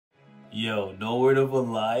Yo, no word of a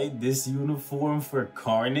lie, this uniform for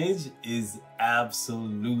Carnage is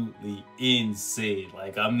absolutely insane.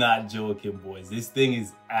 Like, I'm not joking, boys. This thing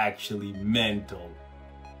is actually mental.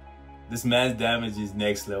 This man's damage is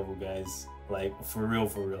next level, guys. Like, for real,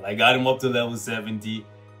 for real. I got him up to level 70,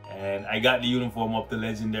 and I got the uniform up to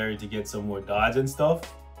legendary to get some more dodge and stuff.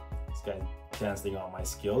 This guy's canceling out my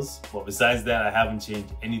skills. But besides that, I haven't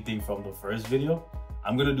changed anything from the first video.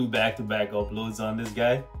 I'm gonna do back-to-back uploads on this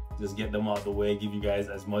guy. Just get them out the way, give you guys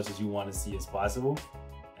as much as you want to see as possible.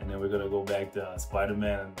 And then we're gonna go back to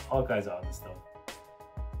Spider-Man and all kinds of other stuff.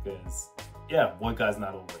 Because, yeah, boycott's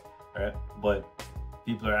not over, right? But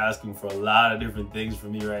people are asking for a lot of different things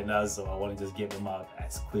from me right now, so I want to just get them out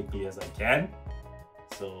as quickly as I can.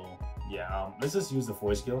 So, yeah, let's just use the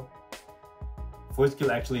force skill. Force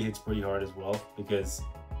skill actually hits pretty hard as well because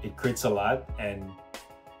it crits a lot, and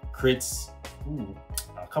crits,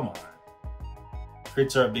 come on.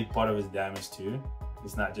 Crits are a big part of his damage too.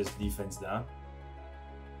 It's not just defense down.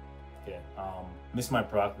 Okay, missed my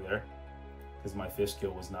proc there because my fifth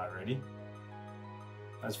skill was not ready.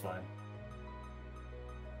 That's fine.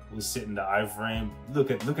 We'll sit in the iframe.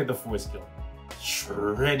 Look at the force skill.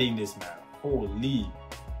 Shredding this man. Holy.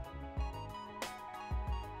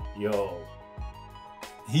 Yo.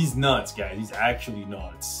 He's nuts, guys. He's actually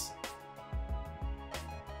nuts.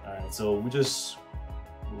 Alright, so we just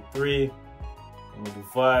do 3. I'm gonna do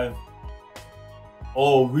 5.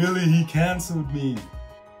 Oh, really? He canceled me.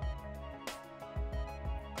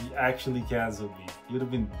 He actually canceled me. He would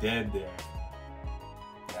have been dead there.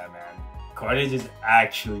 Yeah, man. Carnage is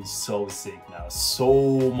actually so sick now.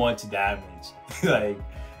 So much damage. Like,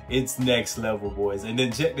 it's next level, boys. And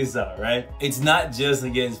then check this out, right? It's not just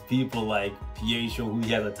against people like Pietro, who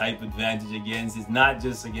he has a type advantage against. It's not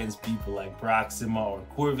just against people like Proxima or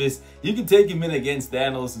Corvus. You can take him in against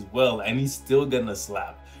Thanos as well, and he's still gonna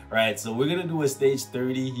slap, right? So we're gonna do a stage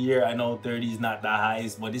 30 here. I know 30 is not the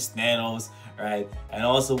highest, but it's Thanos, right? And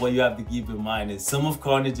also what you have to keep in mind is some of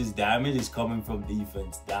Carnage's damage is coming from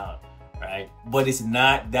defense down, right? But it's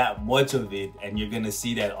not that much of it, and you're gonna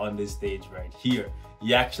see that on this stage right here.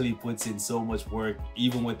 He actually puts in so much work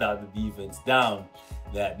even without the defense down,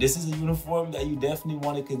 that this is a uniform that you definitely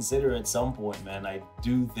want to consider at some point, man. I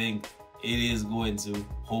do think it is going to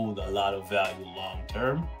hold a lot of value long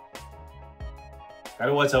term.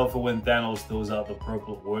 Gotta watch out for when Thanos throws out the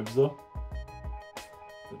purple orbs though.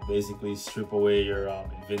 But basically strip away your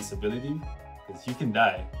invincibility, because you can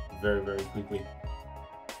die very, very quickly.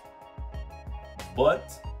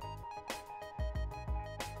 But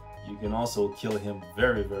you can also kill him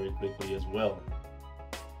very, very quickly as well.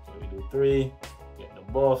 So we do 3, get the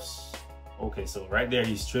buffs. Okay, so right there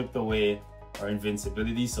he stripped away our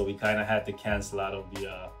invincibility, so we kind of had to cancel out of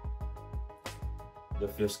the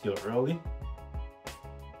fifth skill early.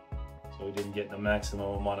 So we didn't get the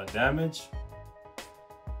maximum amount of damage.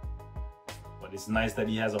 But it's nice that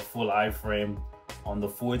he has a full iframe on the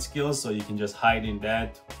fourth skill, so you can just hide in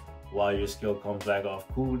that while your skill comes back off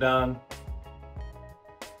cooldown.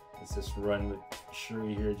 Let's just run with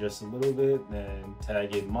Shuri here just a little bit, then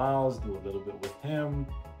tag in Miles, do a little bit with him.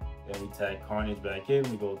 Then we tag Carnage back in,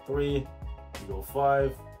 we go 3, we go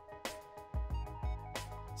 5.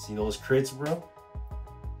 See those crits, bro?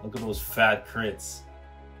 Look at those fat crits.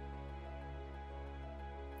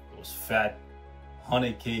 Those fat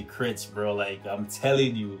 100k crits, bro. Like, I'm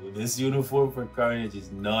telling you, this uniform for Carnage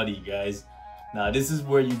is nutty, guys. Now, this is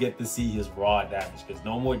where you get to see his raw damage, because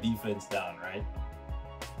no more defense down, right?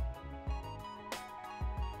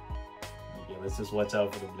 Let's just watch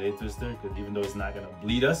out for the Blade Twister, because even though it's not going to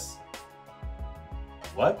bleed us.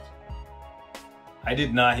 What? I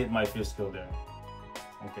did not hit my fifth skill there.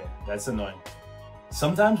 Okay, that's annoying.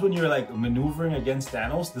 Sometimes when you're like maneuvering against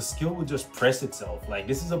Thanos, the skill will just press itself. Like,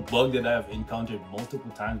 this is a bug that I've encountered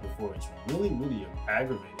multiple times before. It's really, really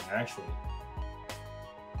aggravating, actually.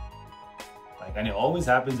 Like, and it always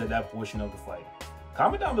happens at that portion of the fight.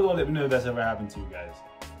 Comment down below, let me know if that's ever happened to you guys.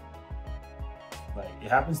 Like,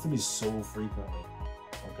 it happens to me so frequently.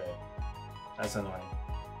 Okay, that's annoying.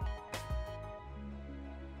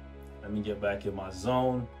 Let me get back in my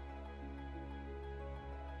zone.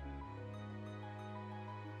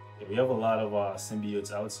 Okay, we have a lot of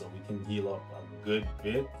symbiotes out, so we can heal up a good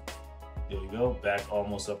bit. There we go, back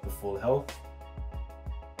almost up to full health.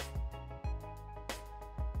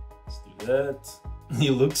 Let's do that. He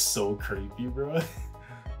looks so creepy, bro.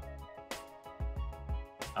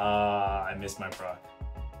 I missed my proc.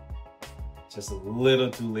 Just a little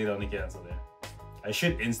too late on the cancel there. I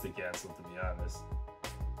should insta cancel, to be honest.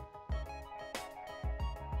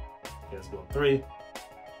 Okay, let's go 3. Go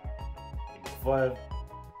 5.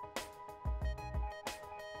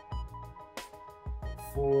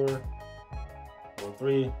 4, go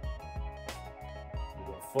 3, we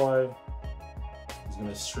go 5. He's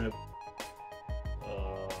gonna strip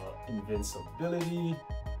invincibility.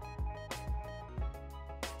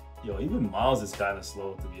 Yo, even Miles is kind of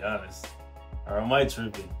slow, to be honest. Or am I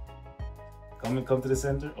tripping? Come to the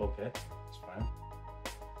center? Okay, it's fine.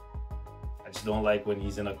 I just don't like when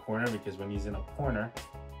he's in a corner, because when he's in a corner,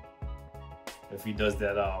 if he does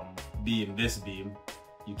that beam, this beam,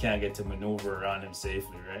 you can't get to maneuver around him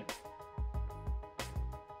safely, right?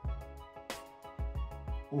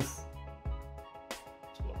 Oof.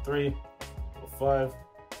 Let's go 3, go 5.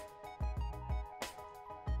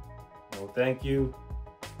 No, thank you.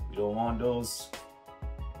 We don't want those.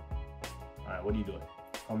 All right, what are you doing?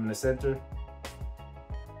 Come in the center.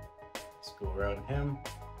 Let's go around him.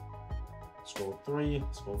 Let's go 3,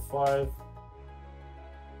 let's go 5.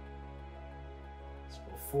 Let's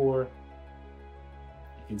go 4. You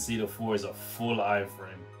can see the 4 is a full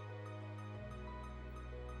iframe.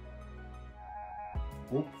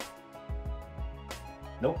 Oop.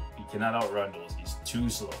 Nope, you cannot outrun those. He's too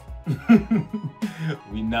slow.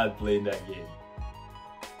 We're not playing that game.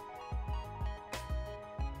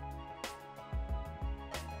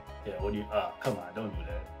 Yeah, what do you, come on, don't do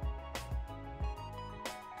that.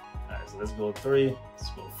 All right, so let's go 3, let's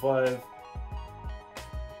go 5.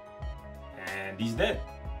 And he's dead.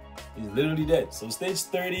 He's literally dead. So stage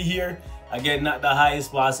 30 here, again, not the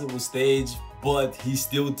highest possible stage, but he's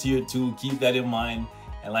still tier 2, keep that in mind.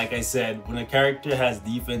 And like I said, when a character has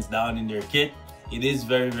defense down in their kit, it is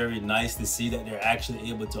very, very nice to see that they're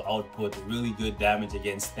actually able to output really good damage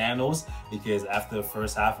against Thanos, because after the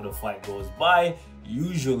first half of the fight goes by,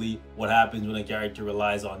 usually what happens when a character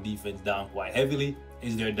relies on defense down quite heavily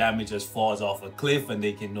is their damage just falls off a cliff and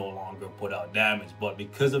they can no longer put out damage. But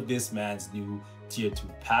because of this man's new tier 2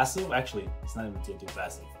 passive, actually, it's not even tier 2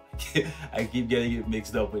 passive. I keep getting it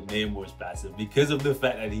mixed up with Namor's passive. Because of the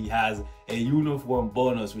fact that he has a uniform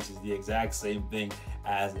bonus, which is the exact same thing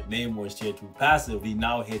as Namor's tier 2 passive, he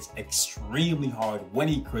now hits extremely hard when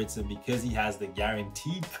he crits, and because he has the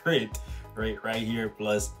guaranteed crit rate right here,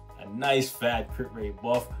 plus a nice fat crit rate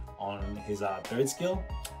buff on his third skill,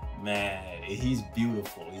 man, he's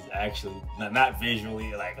beautiful. He's actually not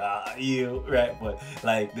visually like ew, right, but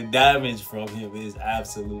like the damage from him is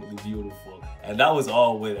absolutely beautiful. And that was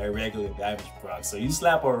all with a regular damage proc. So you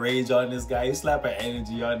slap a rage on this guy, you slap an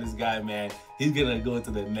energy on this guy, man, he's gonna go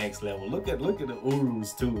to the next level. Look at the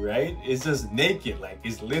Urus too, right? It's just naked, like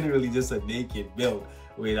it's literally just a naked build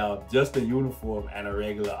with just a uniform and a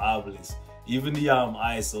regular obelisk. Even the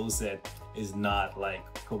ISO set is not like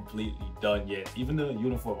completely done yet. Even the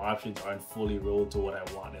uniform options aren't fully rolled to what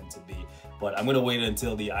I want them to be. But I'm gonna wait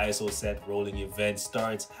until the ISO set rolling event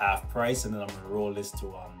starts half price, and then I'm gonna roll this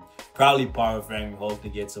to probably Power Frame Hulk to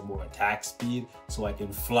get some more attack speed so I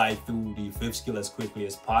can fly through the 5th skill as quickly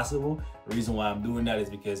as possible. The reason why I'm doing that is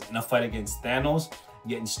because in a fight against Thanos,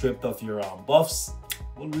 getting stripped of your buffs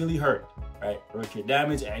will really hurt, right? Hurt your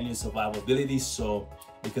damage and your survivability. So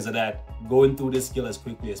because of that, going through this skill as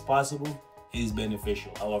quickly as possible is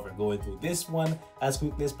beneficial. However, going through this one as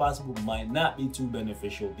quickly as possible might not be too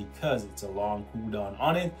beneficial because it's a long cooldown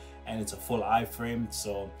on it and it's a full iframe.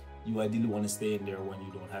 So you ideally want to stay in there when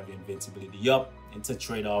you don't have your invincibility up. It's a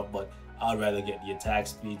trade-off, but I'd rather get the attack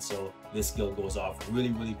speed, so this skill goes off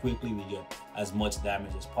really, really quickly. We get as much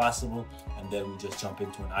damage as possible, and then we just jump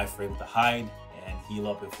into an iframe to hide and heal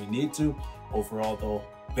up if we need to. Overall though,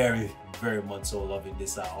 very, very much so loving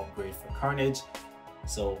this upgrade for Carnage.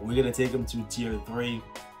 So we're gonna take him to tier 3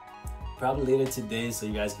 probably later today, so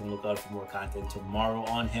you guys can look out for more content tomorrow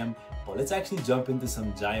on him. But let's actually jump into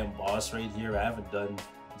some giant boss raid here. I haven't done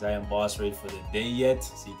giant boss raid for the day yet.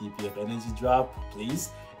 CTP of energy drop, please.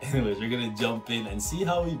 Anyways, we're gonna jump in and see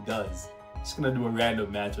how he does. Just gonna do a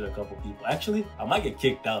random match with a couple people. Actually, I might get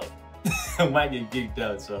kicked out. I might get kicked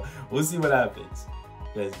out, so we'll see what happens.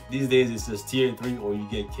 Because these days it's just tier 3 or you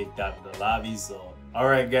get kicked out of the lobby. So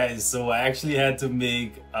alright guys, so I actually had to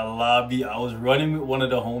make a lobby. I was running with one of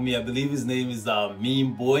the homie, I believe his name is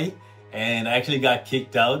Meme Boy, and I actually got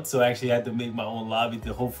kicked out, so I actually had to make my own lobby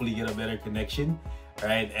to hopefully get a better connection.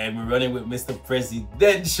 Right, and we're running with Mr.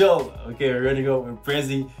 Presidential. Okay, we're running up with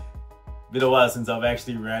Prezi. Been a while since I've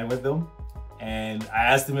actually ran with him, and I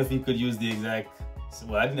asked him if he could use the exact,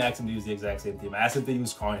 well, I didn't ask him to use the exact same team. I asked him to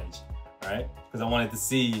use Carnage, right? Because I wanted to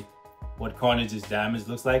see what Carnage's damage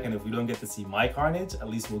looks like, and if we don't get to see my Carnage, at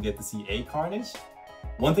least we'll get to see a Carnage.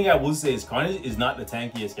 One thing I will say is Carnage is not the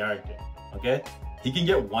tankiest character, okay? He can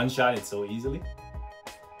get one-shotted so easily.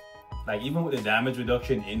 Like, even with the damage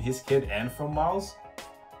reduction in his kit and from Miles.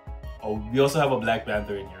 Oh, we also have a Black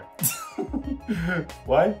Panther in here.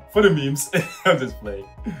 Why? For the memes. I'm just playing.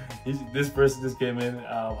 This person just came in.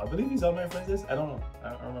 I believe he's on my friends list. I don't know. I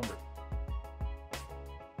don't remember.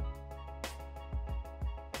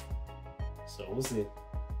 So we'll see.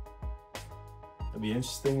 It'll be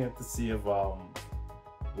interesting to see if we're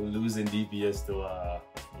losing DPS to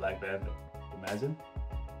Black Panther. Imagine.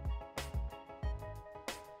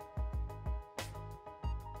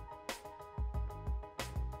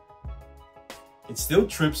 It still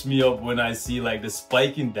trips me up when I see like the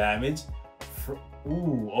spike in damage.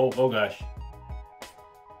 Oh gosh.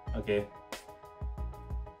 Okay.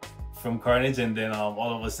 From Carnage, and then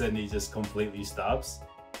all of a sudden he just completely stops.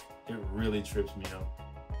 It really trips me up.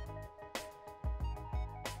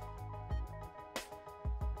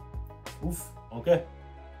 Oof. Okay.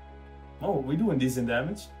 Oh, we're doing decent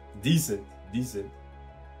damage. Decent.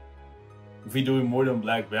 If we're doing more than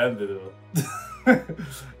Black Panther though.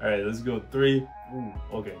 Alright, let's go 3. Ooh,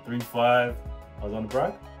 okay, 3, 5. I was on the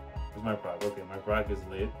proc? Where's my proc? Okay, my proc is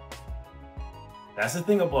late. That's the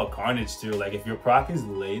thing about Carnage too. Like if your proc is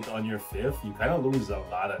late on your 5th, you kind of lose a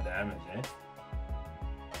lot of damage, eh?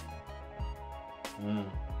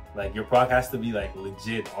 Like your proc has to be like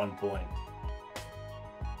legit on point.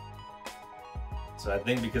 So I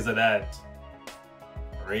think because of that,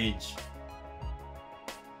 Rage.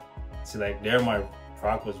 See, like there my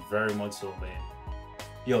proc was very much so late.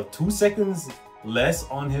 Yo, 2 seconds less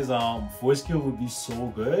on his force kill would be so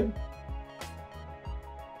good.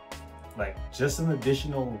 Like just an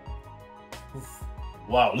additional. Oof.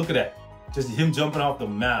 Wow, look at that. Just him jumping off the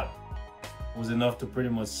map was enough to pretty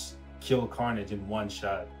much kill Carnage in one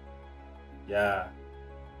shot. Yeah.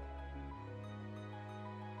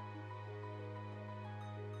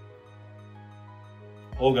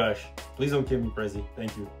 Oh gosh, please don't kill me, Prezi.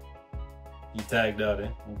 Thank you. He tagged out, eh?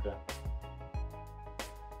 Okay.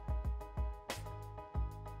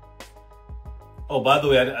 Oh, by the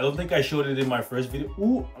way, I don't think I showed it in my first video.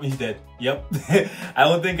 Ooh, he's dead. Yep. I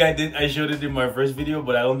don't think I did. I showed it in my first video,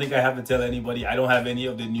 but I don't think I have to tell anybody. I don't have any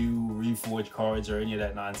of the new Reforged cards or any of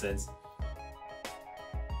that nonsense.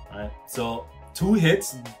 Alright, so 2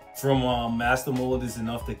 hits from Master Mold is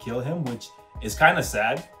enough to kill him, which is kind of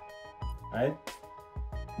sad, right?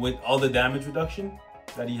 With all the damage reduction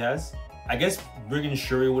that he has. I guess bringing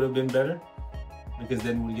Shuri would have been better, because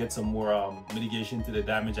then we get some more mitigation to the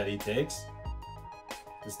damage that he takes.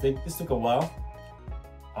 This took a while.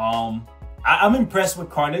 I'm impressed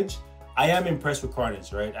with Carnage. I am impressed with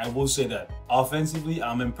Carnage, right? I will say that. Offensively,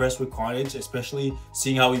 I'm impressed with Carnage, especially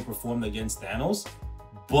seeing how he performed against Thanos.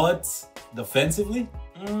 But defensively,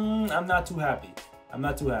 I'm not too happy. I'm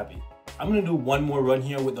gonna do one more run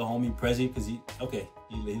here with the homie Prezi, because he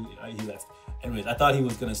left. Anyways, I thought he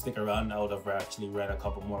was gonna stick around. I would have actually ran a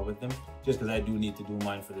couple more with him, just because I do need to do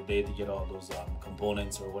mine for the day to get all those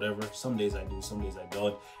components or whatever. Some days I do, some days I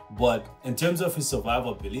don't. But in terms of his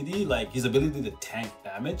survivability, like his ability to tank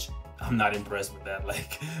damage, I'm not impressed with that.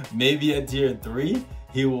 Like maybe at tier 3,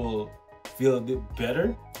 he will feel a bit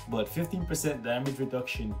better, but 15% damage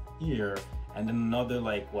reduction here, and then another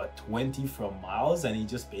like what 20 from Miles, and he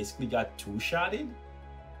just basically got 2-shotted.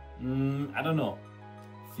 I don't know.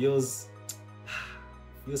 Feels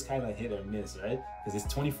kind of hit or miss, right? Because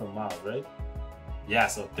it's 20 from Miles, right? Yeah,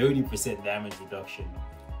 so 30% damage reduction.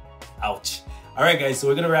 Ouch. All right, guys, so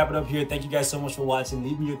we're gonna wrap it up here. Thank you guys so much for watching.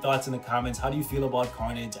 Leave me your thoughts in the comments. How do you feel about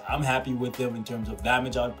Carnage? I'm happy with him in terms of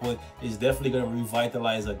damage output. It's definitely gonna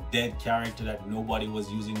revitalize a dead character that nobody was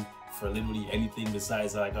using for literally anything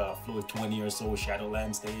besides like a floor 20 or so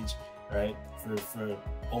Shadowland stage, right? For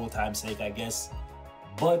old time's sake, I guess.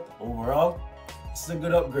 But overall, this is a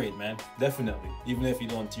good upgrade, man. Definitely. Even if you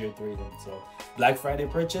don't tier 3 him. So Black Friday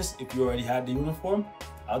purchase, if you already had the uniform,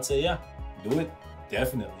 I'd say yeah, do it.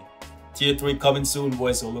 Definitely. Tier 3 coming soon,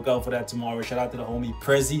 boys, so look out for that tomorrow. Shout out to the homie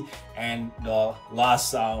Prezi and the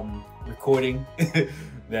last recording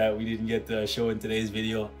that we didn't get to show in today's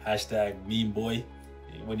video. Hashtag meme boy.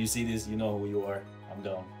 When you see this, you know who you are. I'm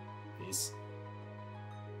done. Peace.